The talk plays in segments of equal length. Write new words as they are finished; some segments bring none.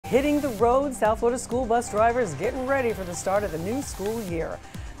hitting the road. South Florida school bus drivers getting ready for the start of the new school year.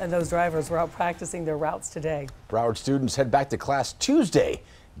 And those drivers were out practicing their routes today. Broward students head back to class Tuesday.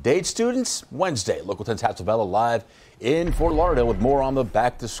 Dade students Wednesday. Local 10's Hatsavella live in Fort Lauderdale with more on the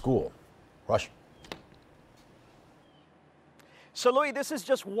back to school. Rush. So, Louis, this is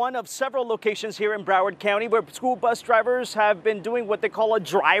just one of several locations here in Broward County where school bus drivers have been doing what they call a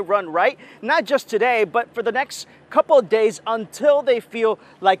dry run, right? Not just today, but for the next couple of days until they feel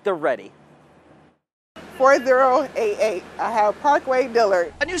like they're ready. 4088. I have Parkway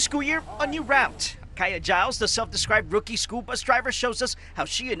Dillard. A new school year, a new route. Kaya Giles, the self-described rookie school bus driver, shows us how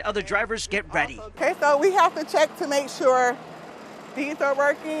she and other drivers get ready. Okay, so we have to check to make sure these are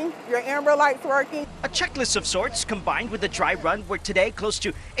working, your amber light's working. A checklist of sorts combined with a dry run where today close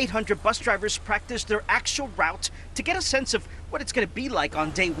to 800 bus drivers practice their actual route to get a sense of what it's going to be like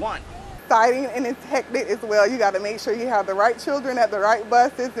on day one. Exciting and it's hectic as well. You got to make sure you have the right children at the right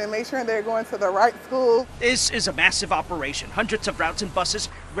buses and make sure they're going to the right school. This is a massive operation. Hundreds of routes and buses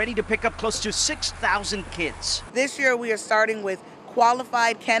ready to pick up close to 6,000 kids. This year we are starting with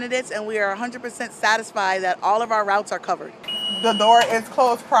qualified candidates and we are 100% satisfied that all of our routes are covered. The door is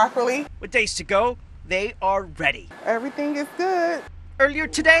closed properly. With days to go, they are ready. Everything is good. Earlier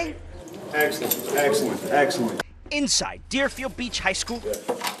today, Excellent, excellent, excellent. inside Deerfield Beach High School,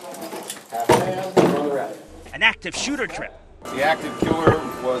 an active shooter trip. The active killer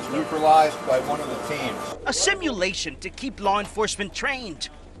was neutralized by one of the teams. A simulation to keep law enforcement trained.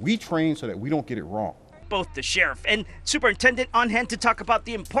 We train so that we don't get it wrong. Both the sheriff and superintendent on hand to talk about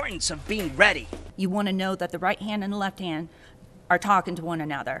the importance of being ready. You want to know that the right hand and the left hand are talking to one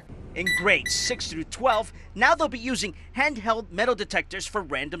another. In grades 6 through 12, now they'll be using handheld metal detectors for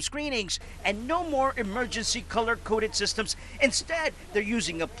random screenings and no more emergency color-coded systems. Instead, they're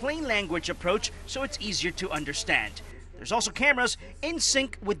using a plain language approach so it's easier to understand. There's also cameras in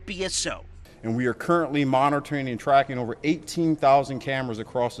sync with BSO. And we are currently monitoring and tracking over 18,000 cameras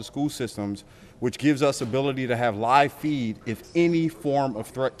across the school systems, which gives us ability to have live feed if any form of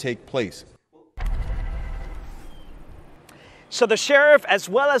threat take place. So the sheriff, as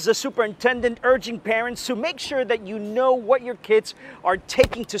well as the superintendent, urging parents to make sure that you know what your kids are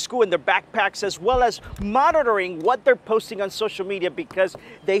taking to school in their backpacks, as well as monitoring what they're posting on social media, because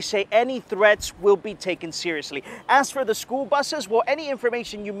they say any threats will be taken seriously. As for the school buses, well, any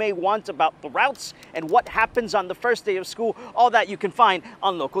information you may want about the routes and what happens on the first day of school, all that you can find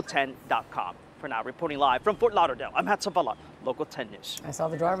on local10.com. For now, reporting live from Fort Lauderdale, I'm Hatsavella, Local 10 News. I saw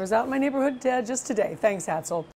the drivers out in my neighborhood just today. Thanks, Hatzel.